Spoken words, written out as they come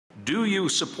Do you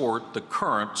support the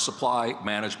current supply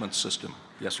management system?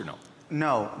 Yes or no?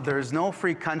 No, there is no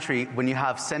free country when you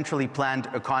have centrally planned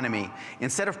economy.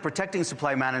 Instead of protecting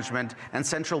supply management and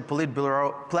central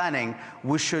Politburo planning,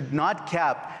 we should not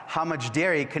cap how much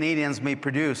dairy Canadians may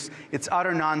produce. It's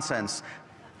utter nonsense.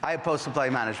 I oppose supply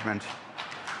management.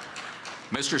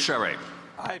 Mr. Charest.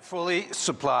 I fully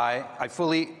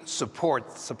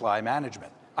support supply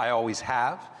management. I always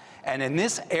have. And in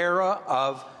this era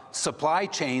of supply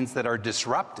chains that are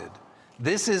disrupted,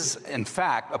 this is, in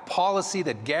fact, a policy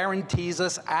that guarantees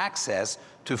us access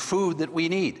to food that we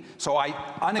need. So I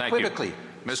unequivocally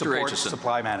support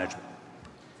supply management.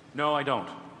 No, I don't.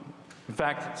 In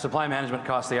fact, supply management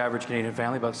costs the average Canadian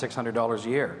family about $600 a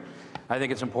year. I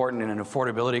think it's important in an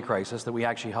affordability crisis that we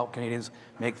actually help Canadians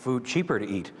make food cheaper to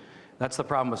eat. That's the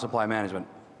problem with supply management.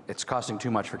 It's costing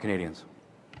too much for Canadians.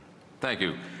 Thank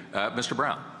you. Mr.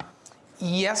 Brown.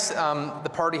 Yes,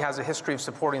 the party has a history of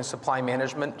supporting supply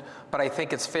management, but I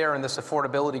think it's fair in this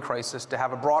affordability crisis to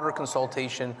have a broader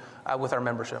consultation with our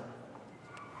membership.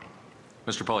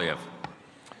 Mr. Poilievre.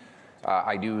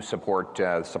 I do support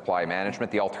supply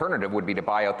management. The alternative would be to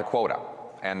buy out the quota,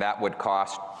 and that would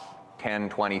cost $10,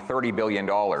 $20, $30 billion,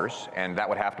 and that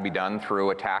would have to be done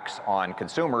through a tax on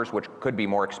consumers, which could be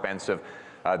more expensive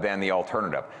than the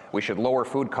alternative. We should lower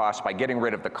food costs by getting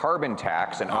rid of the carbon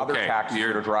tax and other taxes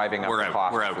that are driving up the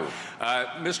cost of food.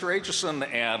 Mr. Aitchison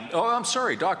and, oh, I'm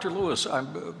sorry, Dr. Lewis,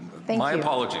 my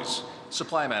apologies.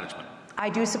 Supply management. I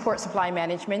do support supply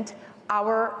management.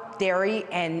 Our dairy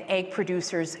and egg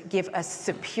producers give us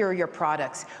superior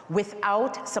products.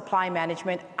 Without supply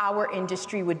management, our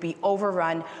industry would be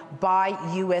overrun by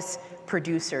U.S.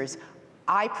 producers.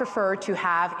 I prefer to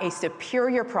have a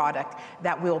superior product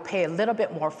that we'll pay a little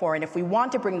bit more for, and if we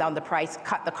want to bring down the price,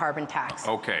 cut the carbon tax.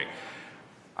 Okay.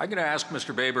 I'm going to ask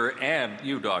Mr. Baber and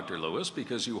you, Dr. Lewis,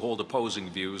 because you hold opposing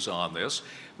views on this.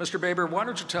 Mr. Baber, why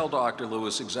don't you tell Dr.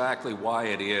 Lewis exactly why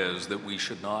it is that we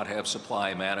should not have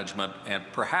supply management, and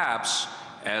perhaps,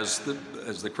 as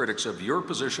the critics of your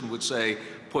position would say,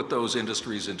 put those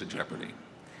industries into jeopardy?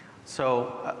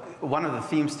 So one of the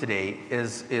themes today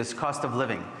is cost of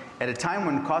living. At a time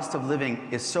when cost of living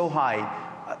is so high,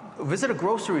 visit a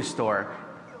grocery store.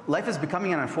 Life is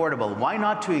becoming unaffordable. Why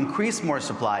not to increase more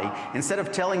supply instead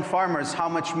of telling farmers how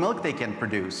much milk they can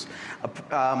produce?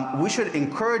 We should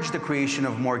encourage the creation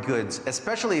of more goods,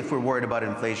 especially if we're worried about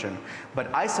inflation.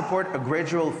 But I support a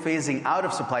gradual phasing out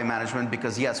of supply management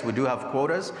because, yes, we do have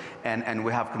quotas and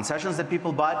we have concessions that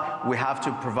people bought. We have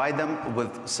to provide them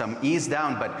with some ease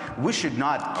down, but we should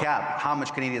not cap how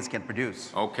much Canadians can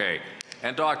produce. Okay.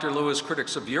 And Dr. Lewis,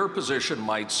 critics of your position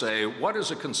might say, what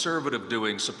is a conservative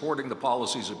doing supporting the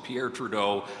policies of Pierre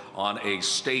Trudeau on a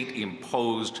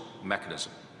state-imposed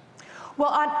mechanism?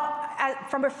 Well,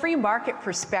 from a free market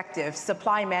perspective,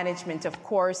 supply management, of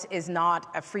course, is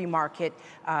not a free market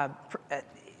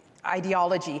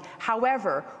ideology.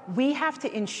 However, we have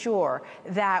to ensure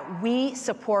that we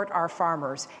support our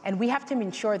farmers, and we have to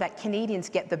ensure that Canadians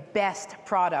get the best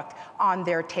product on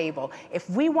their table. If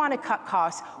we want to cut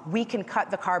costs, we can cut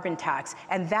the carbon tax,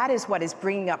 and that is what is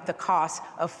bringing up the cost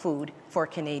of food for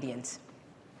Canadians.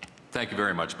 Thank you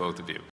very much, both of you.